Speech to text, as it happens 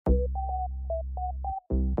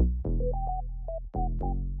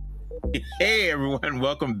Hey everyone,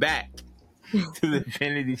 welcome back to the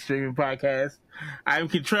Infinity Streaming Podcast. I'm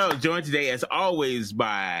Contrell, joined today as always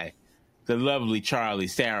by the lovely Charlie,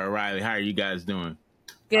 Sarah, Riley. How are you guys doing?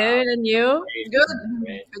 Good, and you?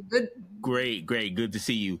 Good. Great. Good to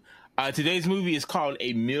see you. Today's movie is called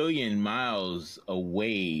A Million Miles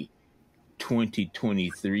Away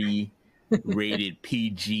 2023, rated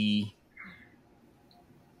PG,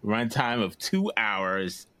 runtime of 2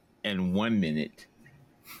 hours and 1 minute.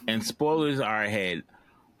 And spoilers are ahead.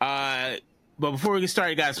 But before we get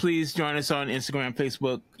started, guys, please join us on Instagram,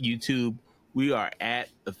 Facebook, YouTube. We are at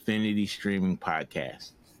Affinity Streaming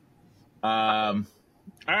Podcast. All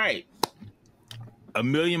right. A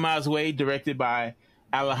Million Miles Away, directed by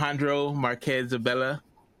Alejandro Marquez Abela.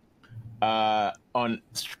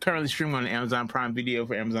 Currently streaming on Amazon Prime Video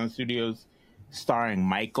for Amazon Studios, starring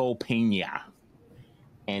Michael Pena.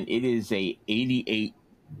 And it is a 88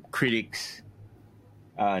 critics,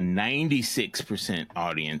 96%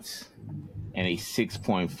 audience, and a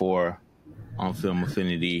 6.4 on Film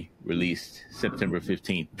Affinity, released September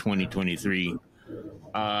 15th, 2023.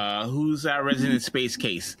 Who's our resident space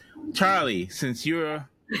case? Charlie, since you're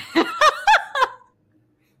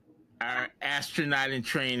our astronaut in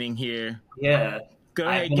training here. Yeah. Go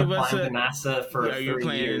ahead, give us a NASA for 30 you're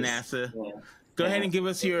playing years. in NASA. Yeah. Go ahead and give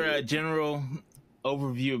us your general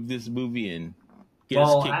overview of this movie and get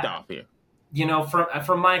us kicked off here. You know,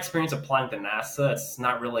 from my experience applying to NASA, it's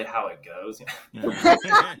not really how it goes. No,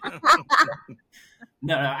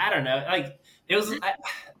 I don't know. Like, it was.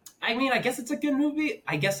 I mean, I guess it's a good movie.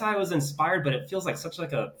 I guess I was inspired, but it feels like such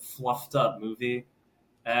like a fluffed up movie.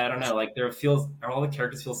 I don't know. Like, all the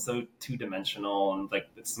characters feel so 2-dimensional, and like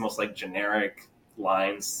it's the most like generic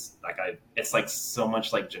lines. It's like so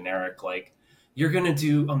much like generic. Like, you're gonna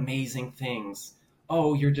do amazing things.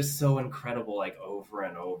 Oh, you're just so incredible, like over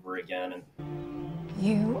and over again. And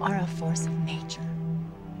you are a force of nature.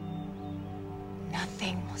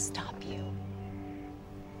 Nothing will stop you.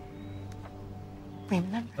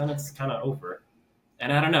 Remember? Then it's kind of over.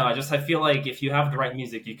 And I don't know. I feel like if you have the right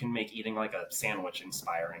music, you can make eating like a sandwich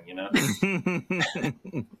inspiring, you know?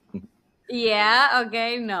 Yeah,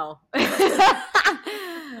 okay, no.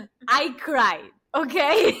 I cried,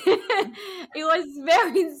 okay? It was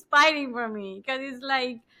very inspiring for me because it's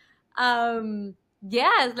like,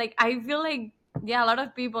 it's like I feel like, a lot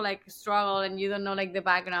of people like struggle and you don't know like the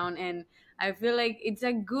background, and I feel like it's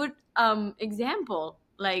a good example,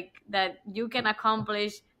 like that you can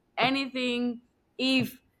accomplish anything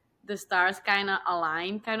if the stars kind of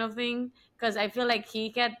align, kind of thing. Because I feel like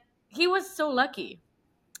he was so lucky.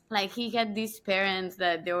 Like, he had these parents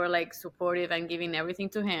that they were like supportive and giving everything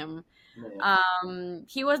to him.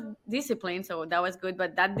 He was disciplined, so that was good,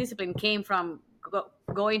 but that discipline came from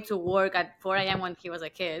going to work at 4 a.m. when he was a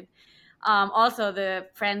kid. Also, the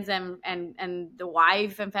friends and the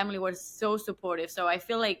wife and family were so supportive, so I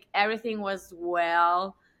feel like everything was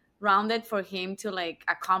well rounded for him to like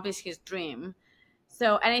accomplish his dream.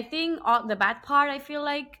 So, and I think the bad part, I feel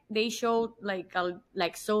like they showed like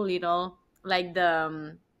so little, like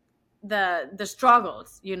the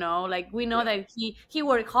struggles, you know, like we know that he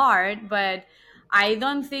worked hard, but I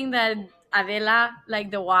don't think that Adela, like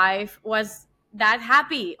the wife, was that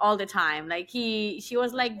happy all the time. Like she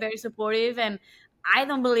was like very supportive, and I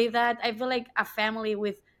don't believe that. I feel like a family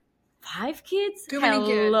with 5 kids, Too many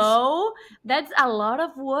kids. That's a lot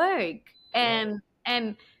of work. And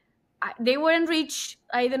they weren't rich.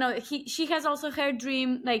 I don't know. She has also her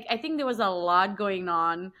dream. Like, I think there was a lot going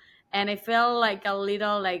on, and I felt like a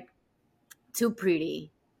little like too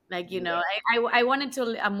pretty. Like, you know, I wanted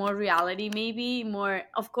to a more reality, maybe more.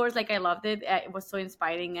 Of course, like I loved it. It was so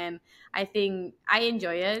inspiring, and I think I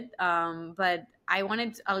enjoy it. But I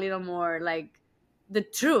wanted a little more like the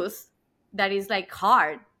truth that is like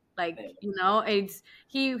hard. Like, you know, it's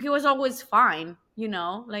he was always fine. You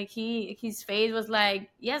know, like his face was like,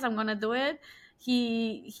 yes, I'm gonna do it.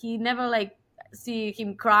 He never like see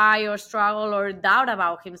him cry or struggle or doubt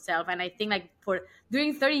about himself. And I think like for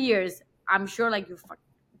during 30 years, I'm sure like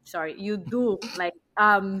you do like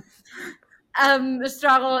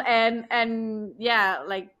struggle and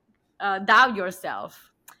doubt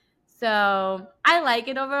yourself. So I like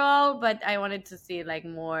it overall, but I wanted to see like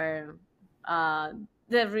more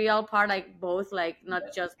the real part, like both, like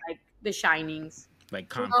not just like the shinings, like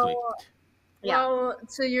conflict. Well,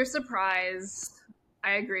 to your surprise,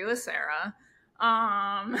 I agree with Sarah.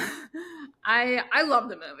 I love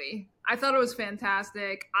the movie. I thought it was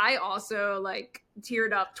fantastic. I also like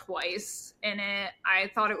teared up twice in it. I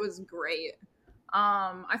thought it was great.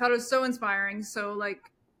 I thought it was so inspiring. So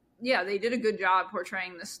like, yeah, they did a good job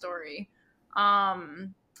portraying this story.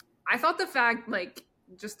 I thought the fact like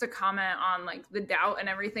just to comment on like the doubt and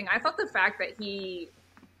everything, I thought the fact that he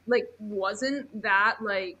like wasn't that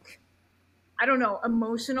like, I don't know,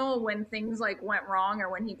 emotional when things like went wrong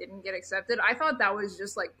or when he didn't get accepted, I thought that was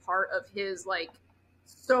just like part of his like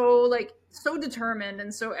so determined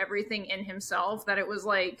and so everything in himself that it was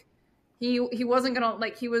like he wasn't gonna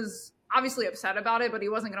like, he was obviously upset about it, but he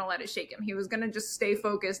wasn't gonna let it shake him. He was gonna just stay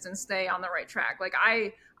focused and stay on the right track. Like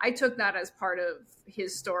I took that as part of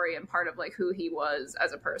his story and part of like who he was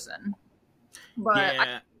as a person. But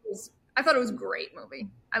Yeah. I thought it was a great movie.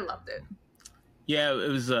 I loved it. Yeah,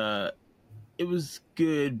 it was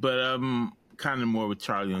good, but kind of more with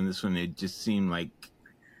Charlie on this one. It just seemed like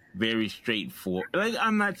very straightforward. Like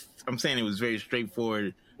I'm saying it was very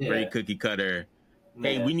straightforward, very cookie cutter.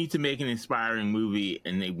 Hey, we need to make an inspiring movie,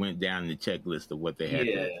 and they went down the checklist of what they had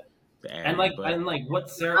to add. And like what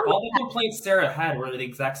Sarah, all the complaints Sarah had were the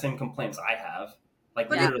exact same complaints I have. Like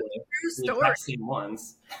But literally it's a the true story. exact same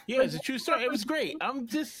ones. Yeah, it's a true story. It was great.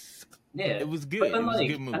 It was good. But then, it was a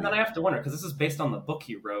good movie. And then I have to wonder, because this is based on the book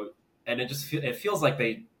he wrote, and it feels like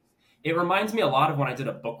it reminds me a lot of when I did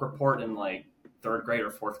a book report in like 3rd grade or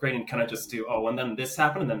 4th grade and kind of just do, and then this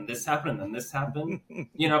happened, and then this happened, and then this happened.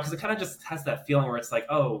 Because it kind of just has that feeling where it's like,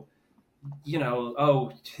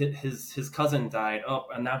 his cousin died,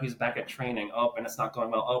 and now he's back at training, and it's not going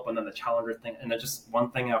well, and then the Challenger thing, and it's just one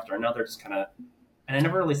thing after another, just kind of, and it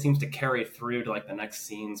never really seems to carry through to like the next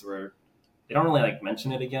scenes where they don't really like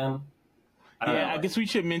mention it again. I guess we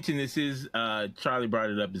should mention this is Charlie brought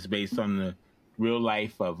it up. It's based on the real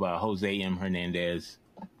life of Jose M. Hernandez,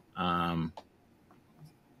 and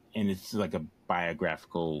it's like a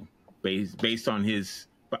biographical based on his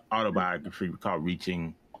autobiography called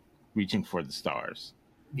 "Reaching for the Stars."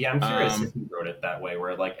 Yeah, I'm curious if he wrote it that way,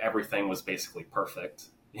 where like everything was basically perfect.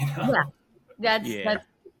 Yeah, that's the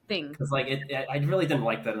thing. Because like I really didn't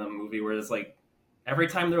like that in the movie, where it's like every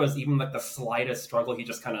time there was even like the slightest struggle, he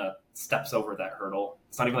just kind of steps over that hurdle.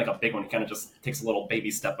 It's not even like a big one. He kind of just takes a little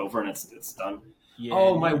baby step over, and it's done.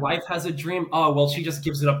 Yeah, my wife has a dream. Oh, well, she just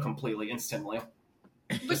gives it up completely, instantly.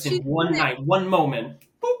 Just in one night, one moment.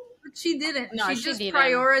 Boop. But she didn't. No, she just didn't.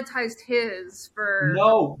 prioritized his for...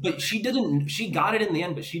 No, but she didn't. She got it in the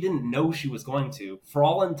end, but she didn't know she was going to. For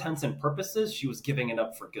all intents and purposes, she was giving it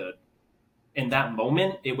up for good. In that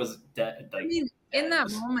moment, it was dead. Like, in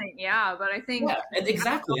that moment, yeah, but I think... Yeah,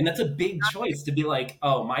 exactly. And that's a big choice to be like,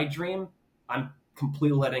 oh, my dream, I'm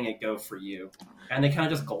completely letting it go for you. And they kind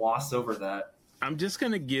of just gloss over that. I'm just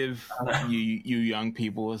gonna give you young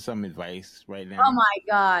people some advice right now. Oh my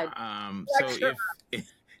god! So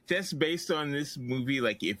if just based on this movie,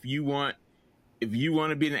 like if you want to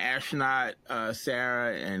be an astronaut,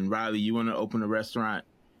 Sarah and Riley, you want to open a restaurant,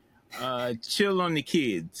 chill on the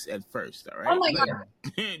kids at first, all right? Oh my god!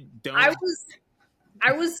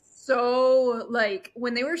 I was so like,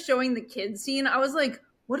 when they were showing the kids scene, I was like,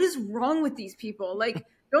 what is wrong with these people? Like,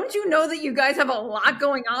 don't you know that you guys have a lot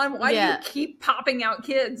going on? Why do you keep popping out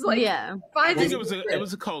kids? Like, I think it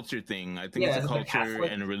was a culture thing. I think it's a culture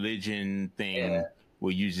and a religion thing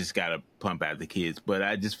where you just gotta pump out the kids. But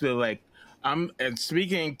I just feel like and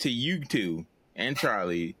speaking to you two and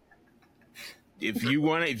Charlie, if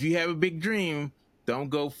you have a big dream, don't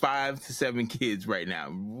go 5 to 7 kids right now.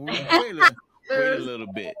 Wait a little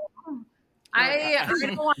bit. I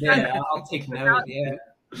don't want I'll take note. Yeah.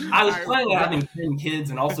 I was planning on having 10 kids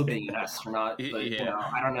and also being an astronaut, but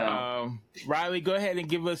I don't know. Riley, go ahead and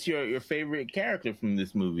give us your favorite character from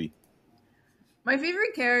this movie. My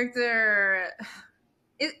favorite character,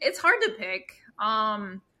 it's hard to pick.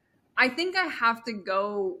 I think I have to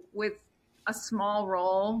go with a small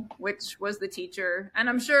role, which was the teacher, and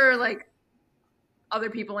I'm sure like other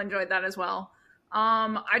people enjoyed that as well.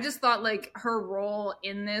 I just thought like her role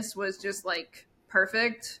in this was just like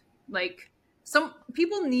perfect. Like, some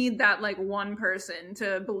people need that like one person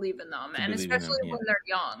to believe in them, and especially when they're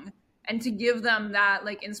young, and to give them that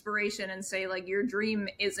like inspiration and say like your dream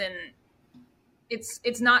isn't,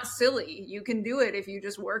 it's not silly. You can do it if you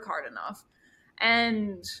just work hard enough.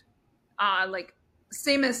 And like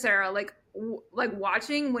same as Sarah, like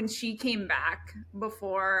watching when she came back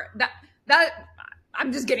before that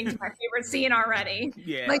I'm just getting to my favorite scene already.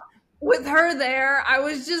 Yeah, like with her there, I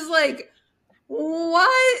was just like,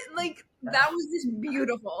 what? Like, that was just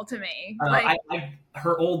beautiful to me.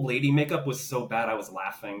 Her old lady makeup was so bad, I was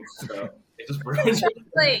laughing. So it just ruined it.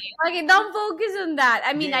 Okay, don't focus on that.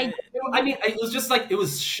 I mean, it was just like, it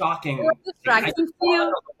was shocking. It was distracting to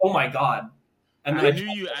you. Oh my god! And then I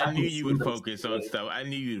tried knew to you would see them focus on today. stuff. I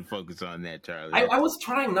knew you'd focus on that, Charlie. I was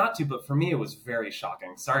trying not to, but for me it was very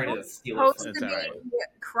shocking. Sorry to steal it. Supposed From to That's be all right.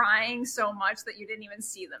 crying so much that you didn't even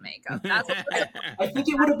see the makeup. That's I think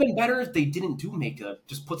it would have been better if they didn't do makeup.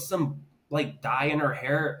 Just put some like dye in her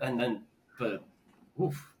hair, and then but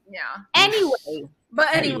oof. yeah. Anyway, But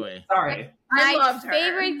anyway, Anyway, Sorry. I my loved her.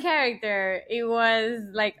 favorite character, it was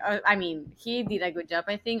like, I mean, he did a good job,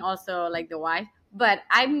 I think, also like the wife, but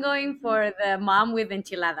I'm going for the mom with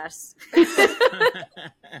enchiladas.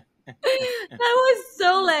 That was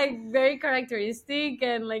so like very characteristic,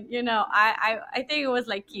 and like, you know, I think it was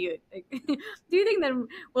like cute. Like, do you think that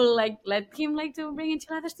will like let him like to bring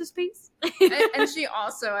enchiladas to space? And she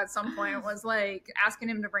also at some point was like asking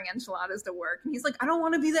him to bring enchiladas to work, and he's like, I don't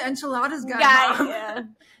want to be the enchiladas guy. Mom. yeah.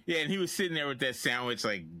 yeah, and he was sitting there with that sandwich,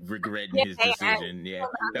 like regretting Yeah, his yeah. decision. Yeah,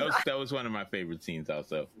 that was one of my favorite scenes,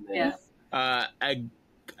 also. Yeah. I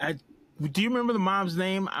do you remember the mom's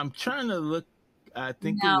name? I'm trying to look. I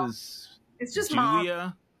think No. it was It's just mom.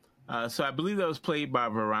 Julia. So I believe that was played by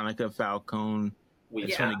Veronica Falcone. I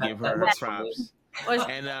just Yeah, want to give her looks props. Was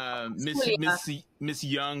And Julia. Miss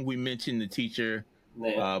Young, we mentioned the teacher,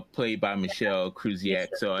 Yeah. played by Michelle Krusiak.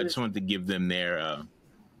 So I just wanted to give them their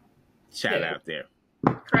shout out there.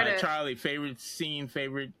 Credit. Charlie, favorite scene,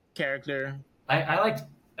 favorite character? I liked.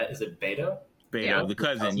 Is it Beto? Beto, Yeah. the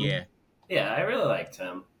cousin, yeah. Yeah, I really liked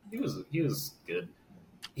him. He was good.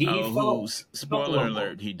 He Spoiler felt-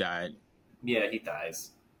 alert, he died. Yeah, he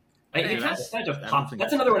dies. Right. It kind of just I don't pops. think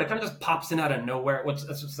That's I- another one. It kind of just pops in out of nowhere, which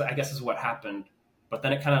that's just, I guess is what happened. But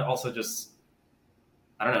then it kind of also just,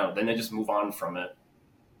 I don't know. Then they just move on from it,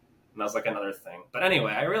 and that was like another thing. But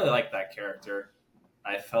anyway, I really liked that character.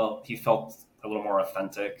 He felt a little more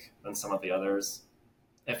authentic than some of the others.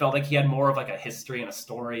 It felt like he had more of like a history and a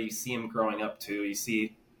story. You see him growing up too. You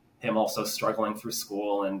see him also struggling through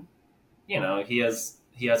school, and you know he has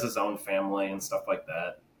his own family and stuff like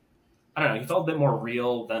that. I don't know. He felt a bit more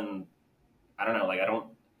real than, I don't know. Like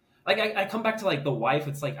I come back to like the wife.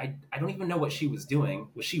 It's like I don't even know what she was doing.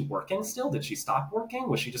 Was she working still? Did she stop working?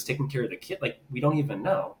 Was she just taking care of the kid? Like we don't even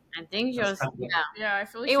know. I think she was, That's kind of like- yeah. Yeah, I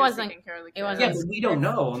feel like It she was wasn't- taking care of the it kid. wasn't- Yeah, but we don't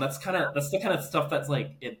know, and that's the kind of stuff that's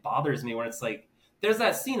like it bothers me when it's like there's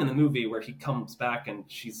that scene in the movie where he comes back and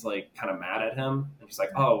she's like kind of mad at him, and she's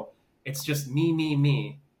like, "Oh, it's just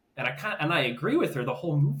me," and I agree with her. The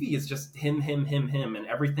whole movie is just him, and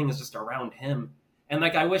everything is just around him. And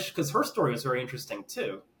like I wish, because her story was very interesting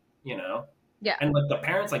too, you know. Yeah. And like the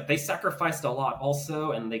parents, like they sacrificed a lot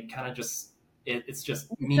also, and they kind of just it's just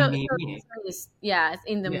me. Yeah, it's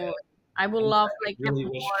in the Yeah. movie. I would And love I like really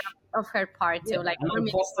more wish- of her part too. Like, and then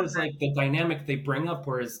maybe- plus there's like the dynamic they bring up,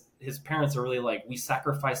 whereas his parents are really like, we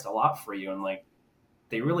sacrificed a lot for you, and like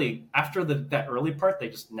they really after that early part, they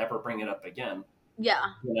just never bring it up again, yeah,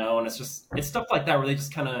 you know. And it's stuff like that where they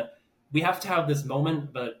just kind of we have to have this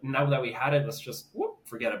moment, but now that we had it, let's just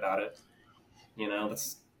forget about it, you know.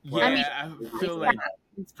 That's Yeah, I mean, I feel like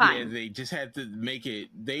it's fine. yeah, they just had to make it.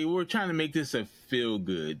 They were trying to make this a feel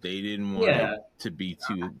good. They didn't want Yeah. it to be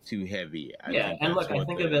too heavy. I yeah. think And that's look, I what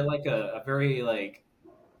think the- of it like a very like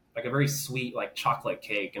a very sweet like chocolate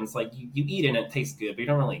cake, and it's like you eat it and it tastes good, but you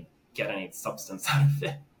don't really get any substance out of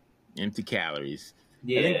it. empty calories.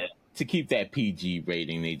 Yeah. think- To keep that PG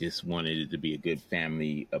rating, they just wanted it to be a good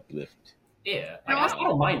family uplift. Yeah, I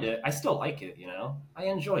don't mind it. I still like it, you know? I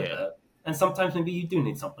enjoy Yeah. that. And sometimes maybe you do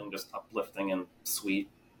need something just uplifting and sweet.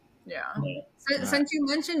 Yeah. Yeah. Since you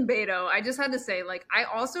mentioned Beto, I just had to say, like, I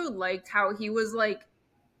also liked how he was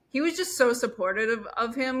just so supportive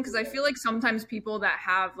of him, because I feel like sometimes people that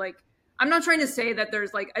have like, I'm not trying to say that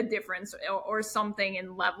there's like a difference or something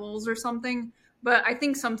in levels or something, but I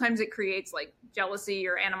think sometimes it creates like jealousy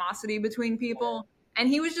or animosity between people. And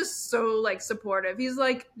he was just so like supportive. He's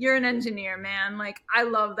like, "You're an engineer, man. Like, I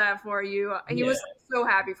love that for you." He was so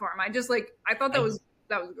happy for him. I thought that was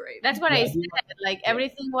great. That's what Yeah, I said. Like,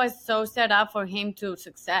 everything was so set up for him to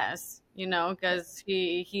success, you know, because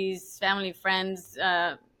his family, friends,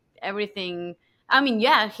 everything. I mean,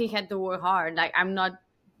 yeah, he had to work hard. Like, I'm not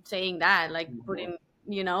saying that, like, putting,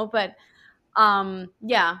 you know, but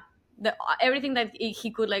yeah, everything that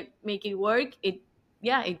he could like make it work. It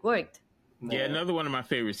worked. Yeah, another one of my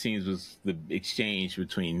favorite scenes was the exchange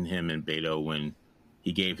between him and Beto when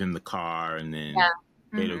he gave him the car and then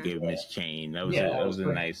Beto Mhm. gave him his chain. That was Yeah, that that was was a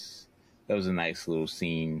great. nice little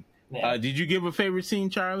scene. Yeah. Did you give a favorite scene,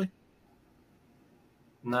 Charlie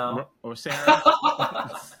No. or Sarah?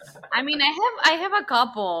 I mean, I have a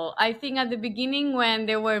couple. I think at the beginning when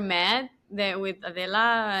they were mad with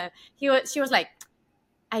Adela, she was like,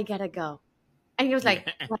 "I gotta go," and he was like,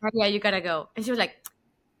 "Yeah, you gotta go," and she was like,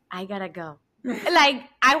 "I gotta go," like,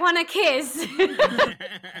 I want a kiss.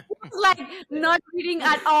 It was like not reading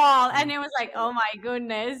at all, and it was like, oh my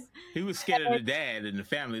goodness. He was scared of the dad and the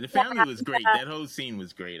family. The family was great. That whole scene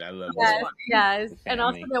was great. I loved Yes, it. yes, The and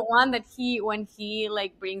also family. the one that when he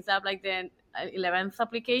like brings up like the 11th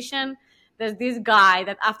application. There's this guy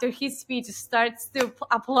that after his speech starts to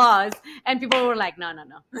applause, and people were like, no, no,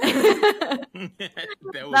 no. That was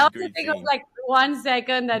That a was, I great think, it was scene. like 1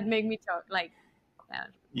 second that made me talk. Like,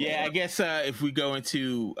 Yeah, I guess if we go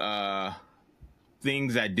into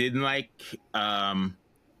things I didn't like,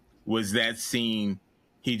 was that scene.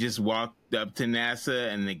 He just walked up to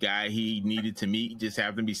NASA, and the guy he needed to meet just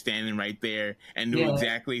happened to be standing right there and knew Yeah.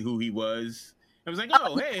 exactly who he was. I was like,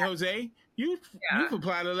 "Oh, hey, Jose, you've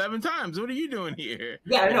applied 11 times. What are you doing here?"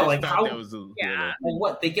 Yeah, I know, just like, thought how- that was a Yeah. little, Well,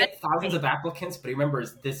 what, they get thousands of applicants, but he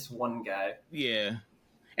remembers this one guy. yeah.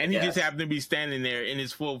 And he Yes. just happened to be standing there in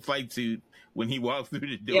his full flight suit when he walked through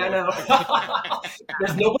the door. Yeah, I know.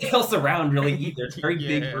 There's nobody else around really either. It's a very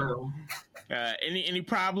big Yeah. room. Any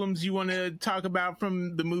problems you want to talk about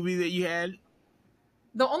from the movie that you had?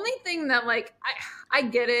 The only thing that like I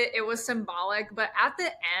get it was symbolic, but at the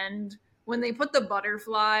end when they put the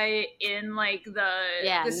butterfly in like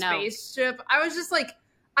the spaceship, I was just like,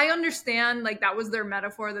 I understand like that was their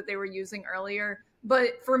metaphor that they were using earlier,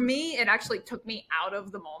 but for me it actually took me out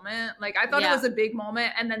of the moment. Like I thought it was a big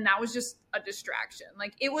moment, and then that was just a distraction.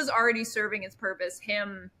 Like it was already serving its purpose,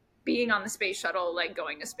 him being on the space shuttle, like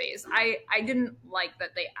going to space. I didn't like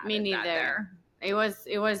that they added me neither. that there. It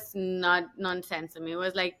was not nonsense. I mean, it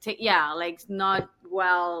was like like not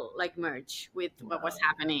well like merged with what was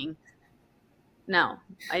happening. No,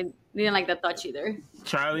 I didn't like that touch either.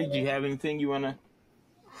 Charlie, do you have anything you want to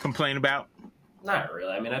complain about? Not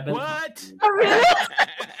really. I mean, I've been. What? Oh, really?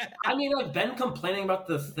 I mean, I've been complaining about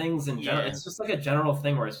the things in general. Yeah. It's just like a general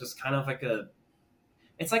thing where it's just kind of like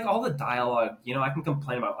it's like all the dialogue. You know, I can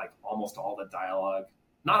complain about like almost all the dialogue.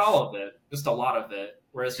 Not all of it, just a lot of it.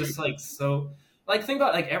 Where it's just like so. Like think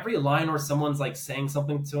about like every line where someone's like saying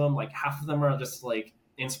something to him. Like half of them are just like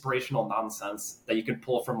inspirational nonsense that you can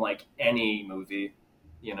pull from like any movie.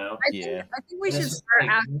 You know. I think we And should it's just start like-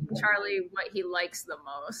 asking Charlie what he likes the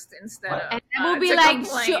most instead What? of. And it will be to like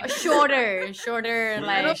complain. shorter. We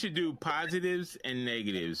Like should do positives and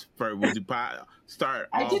negatives. First, we'll do start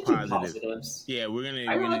I all did do positive. positives. Yeah, we're gonna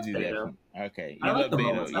I do like that. Beto. Okay, I you like love the Beto,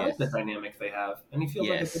 moments. I like yes. the dynamic they have, and he feels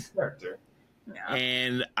like a Yes. good character. Yeah.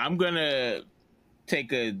 And I'm gonna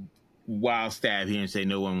take a wild stab here and say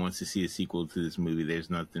no one wants to see a sequel to this movie.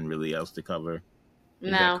 There's nothing really else to cover.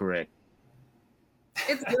 Is that no. correct?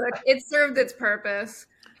 It's good. It served its purpose.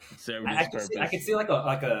 It served I its could see, purpose. like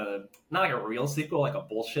a not like a real sequel, like a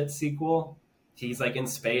bullshit sequel. He's like in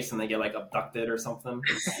space and they get like abducted or something.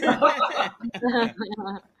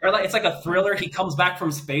 Or like it's like a thriller. He comes back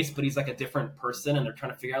from space, but he's like a different person, and they're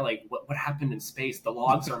trying to figure out like what happened in space. The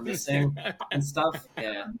logs are missing and stuff.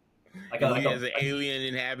 Yeah, like he has an alien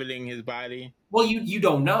inhabiting his body. Well, you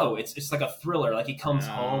don't know. It's just like a thriller. Like he comes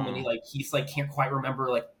home and he's like can't quite remember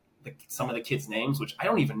like some of the kids' names, which I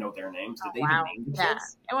don't even know their names. Did they even name the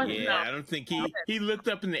kids? It wasn't. Yeah, I don't think he looked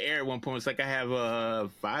up in the air at one point. It's like I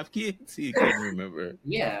have 5 kids. He couldn't remember.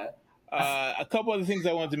 Yeah. A couple other things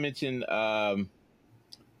I wanted to mention.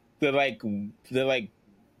 The like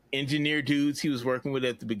engineer dudes he was working with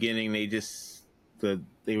at the beginning. They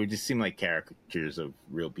were just seemed like caricatures of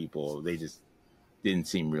real people. They just didn't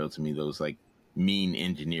seem real to me. Those like mean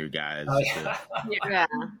engineer guys. Yeah.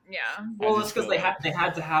 Well, it's because they had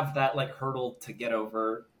to have that like hurdle to get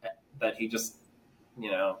over that he just,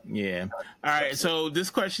 you know. Yeah. All right. So this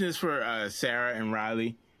question is for Sarah and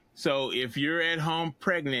Riley. So if you're at home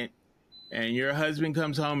pregnant and your husband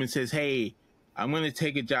comes home and says, "Hey, I'm going to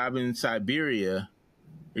take a job in Siberia,"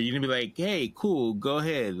 are you going to be like, "Hey, cool, go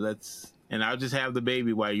ahead, and I'll just have the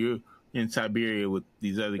baby while you're in Siberia with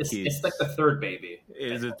these other kids"? It's like the third baby.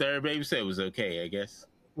 Is the third baby, so it was okay, I guess.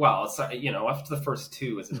 Well, it's after the first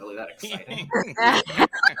 2, is it really that exciting?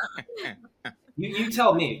 you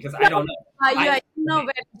tell me, because I don't know. You know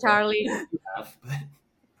better, Charlie.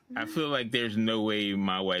 I feel like there's no way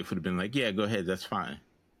my wife would have been like, "Yeah, go ahead, that's fine."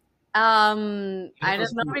 I don't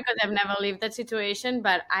know because I've never lived that situation,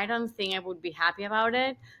 but I don't think I would be happy about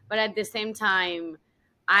it. But at the same time,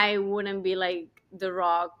 I wouldn't be like The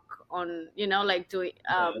Rock on, like to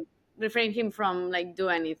refrain him from like do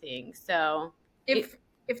anything. So if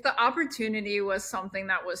the opportunity was something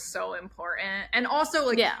that was so important, and also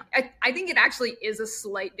like I think it actually is a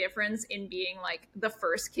slight difference in being like the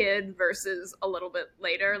first kid versus a little bit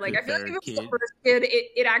later. Like I feel like if it was the first kid,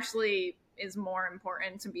 it actually is more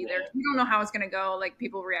important to be there. You don't know how it's going to go. Like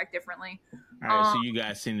people react differently. All right, so you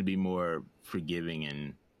guys seem to be more forgiving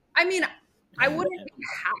and. I mean, I wouldn't be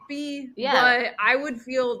happy, Yeah. but I would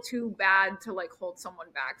feel too bad to like hold someone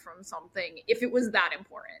back from something if it was that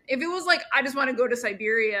important. If it was like, I just want to go to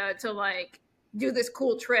Siberia to like do this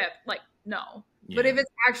cool trip, like, no. But Yeah. if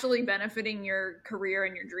it's actually benefiting your career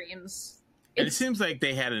and your dreams, And it seems like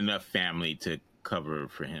they had enough family to cover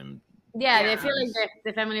for him. Yeah, Yeah. I feel like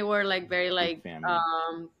the family were like very like family.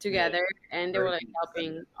 together, and they were Very like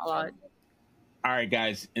helping a lot. All right,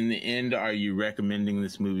 guys. In the end, are you recommending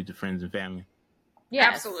this movie to friends and family?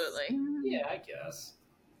 Yes. absolutely. Yeah, I guess.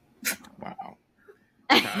 Wow.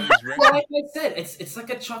 Well, like I said, it's like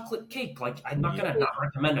a chocolate cake. Like, I'm not gonna not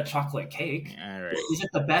recommend a chocolate cake. All right. Is it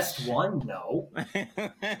the best one? No.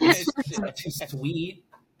 It's not too sweet,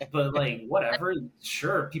 but like whatever.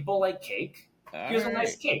 Sure, people like cake. Here's a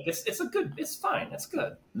nice cake. It's a good. It's fine. It's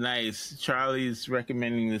good. Nice. Charlie's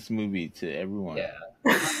recommending this movie to everyone. Yeah.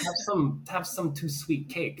 have some too sweet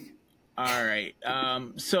cake. All right.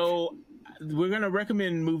 So we're gonna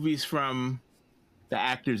recommend movies from the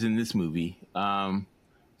actors in this movie.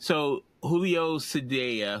 So Julio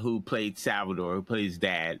Cedella, who played Salvador, who plays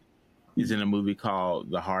Dad, is in a movie called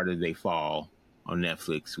The Harder They Fall on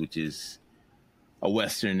Netflix, which is a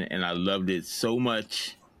Western, and I loved it so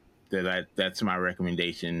much that that's my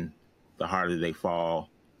recommendation. The Harder They Fall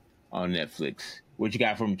on Netflix. What you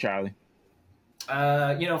got from Charlie?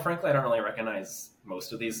 Frankly, I don't really recognize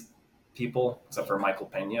most of these people except for Michael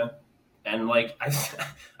Pena. And like,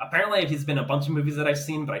 apparently he's been in a bunch of movies that I've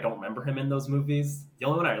seen, but I don't remember him in those movies. The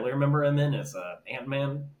only one I really remember him in is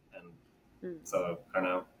Ant-Man, and so I don't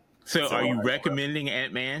know. So, are you recommending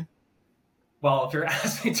Ant-Man? Well, if you're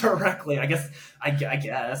asking directly, I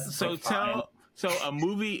guess. So like, so a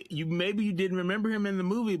movie maybe you didn't remember him in the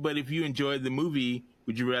movie, but if you enjoyed the movie,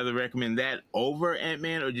 would you rather recommend that over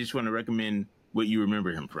Ant-Man, or just want to recommend what you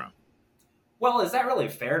remember him from? Well, is that really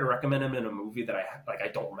fair to recommend him in a movie that I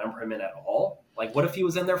don't remember him in at all? Like, what if he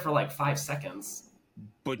was in there for like 5 seconds?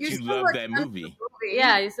 But You you still love that recommend movie.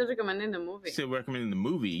 Yeah, you're still recommending the movie. Still recommending the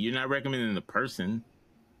movie. You're not recommending the person.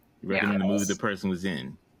 You're Yeah. recommending the movie the person was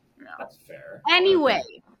in. That's fair. Anyway,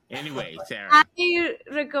 Anyway, Sarah. I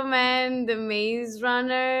recommend the Maze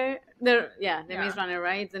Runner. Maze Runner,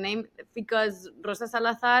 right? The name, because Rosa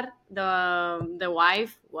Salazar, the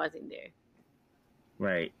wife, was in there.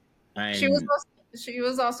 Right. She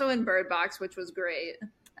was also in Bird Box, which was great.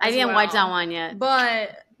 I as didn't well. watch that one yet.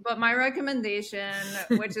 But my recommendation,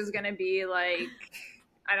 which is gonna be like,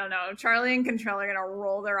 I don't know, Charlie and Contrell are gonna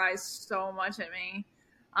roll their eyes so much at me.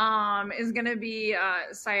 Is gonna be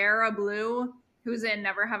Sierra Blue, who's in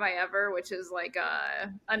Never Have I Ever, which is like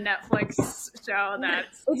a Netflix show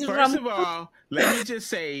that's. First of all, let me just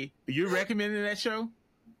say, you're recommending that show?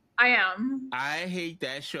 I am. I hate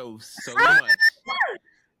that show so much.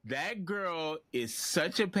 That girl is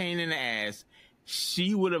such a pain in the ass.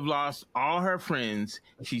 She would have lost all her friends.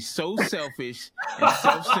 She's so selfish and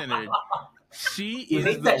self-centered. She You is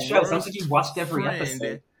hate the that show. Sounds worst like you watched every friend.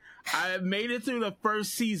 episode. I made it through the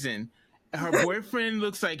first season. Her boyfriend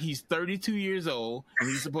looks like he's 32 years old and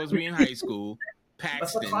he's supposed to be in high school.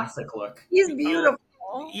 That's a Paxton. classic look. He's beautiful.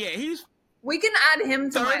 Yeah, he's We can add him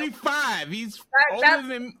to my. 35. He's That's- older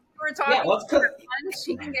than. We're talking. Yeah, let's put.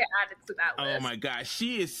 She can get added to that list. Oh my gosh,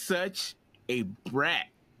 she is such a brat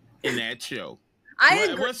in that show. I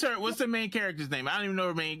agree. What's the main character's name? I don't even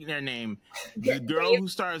know their name. The girl who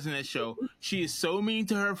stars in that show. She is so mean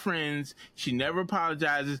to her friends. She never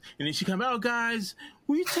apologizes, and then she comes, "Oh guys,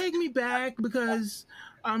 will you take me back because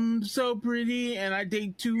I'm so pretty and I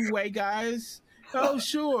date 2 white guys?" "Oh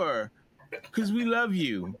sure, because we love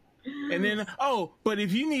you." And then, "Oh, but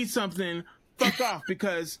if you need something, fuck off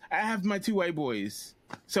because I have my 2 white boys."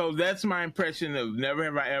 So that's my impression of Never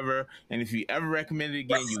Have I Ever. And if you ever recommend it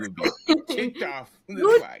again, you would be kicked off.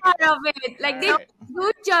 Good part of it. Like, they Alright.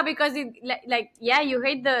 good job, because it, you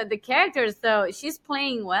hate the characters, so she's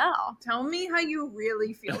playing well. Tell me how you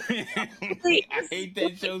really feel. I hate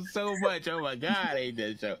that show so much. Oh my god, I hate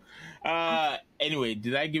that show. Anyway,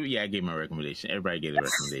 did I give? Yeah, I gave my recommendation. Everybody gave a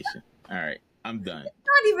recommendation. All right, I'm done.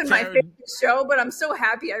 Not even my Sarah- favorite show, but I'm so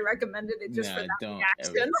happy I recommended it just for that don't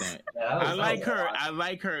reaction. ever. Don't. Yeah, I like her. I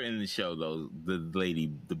like her in the show though. The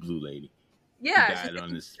lady, the blue lady, Yeah, who she's died a on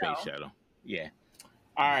good the space show. shuttle. Yeah.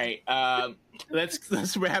 All right.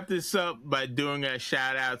 Let's wrap this up by doing a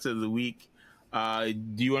shout out to the week. Do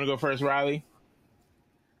you want to go first, Riley?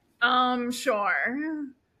 Sure.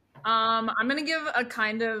 I'm gonna give a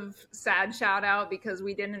kind of sad shout out because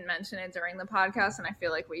we didn't mention it during the podcast, and I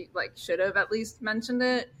feel like we should have at least mentioned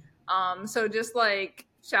it. So just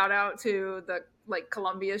shout out to the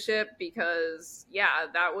Columbia ship, because yeah,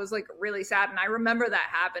 that was really sad, and I remember that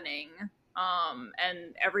happening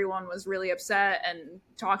And everyone was really upset and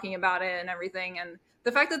talking about it and everything. And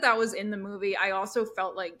the fact that that was in the movie, I also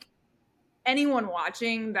felt like anyone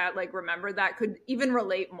watching that like remembered that could even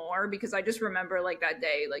relate more, because I just remember like that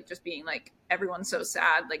day like just being like, everyone's so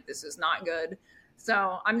sad, like this is not good.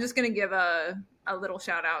 So I'm just gonna give a little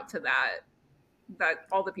shout out to that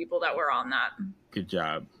all the people that were on that. Good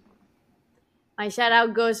job. My shout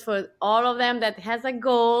out goes for all of them that has a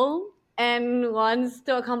goal and wants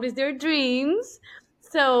to accomplish their dreams.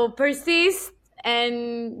 So persist,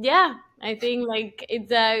 and yeah, I think like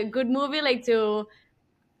it's a good movie, like to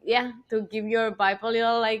give your vibe a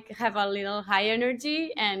little, like have a little high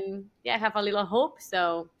energy, and have a little hope.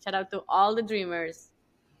 So shout out to all the dreamers.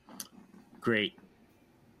 Great.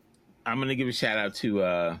 I'm gonna give a shout out to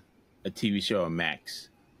a TV show on Max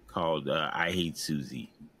called I Hate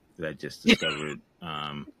Susie that I just discovered.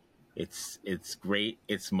 It's great.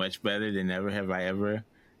 It's much better than Never Have I Ever.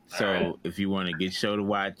 So right. if you want a good show to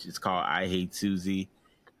watch, it's called I Hate Susie.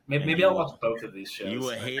 Maybe I'll watch both of these shows. You will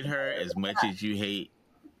hate her as much as you hate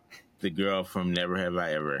the girl from Never Have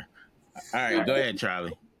I Ever. All right, go ahead,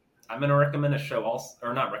 Charlie. I'm going to recommend a show also,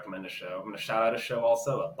 or not recommend a show. I'm going to shout out a show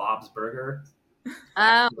also, Bob's Burger.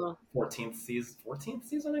 Oh. 14th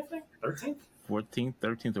season, I think? 13th?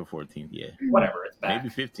 13th or 14th, yeah. Whatever, it's back.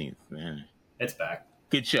 Maybe 15th, man. It's back.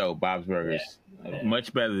 Good show, Bob's Burgers. Yeah.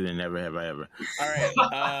 Much better than Never Have I Ever. All right.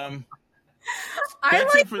 I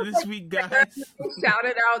That's like it for this week, guys.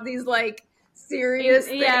 Shouted out these like serious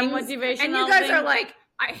things, motivational, and you guys things. are like,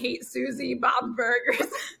 I hate Susie, Bob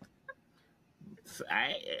Burgers.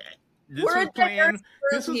 This We're was a playing. diverse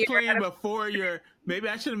This was group here. playing before your. Maybe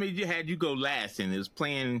I should have had you go last, and it was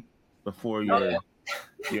playing before your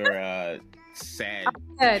sad.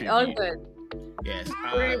 Good, all tribute. good. Yes.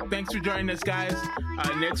 Thanks for joining us, guys.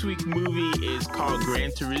 Next week's movie is called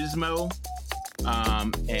Gran Turismo,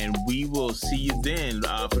 and we will see you then.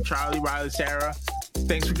 For Charlie, Riley, Sarah,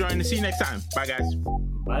 thanks for joining us. See you next time. Bye, guys.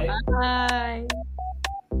 Bye. Bye.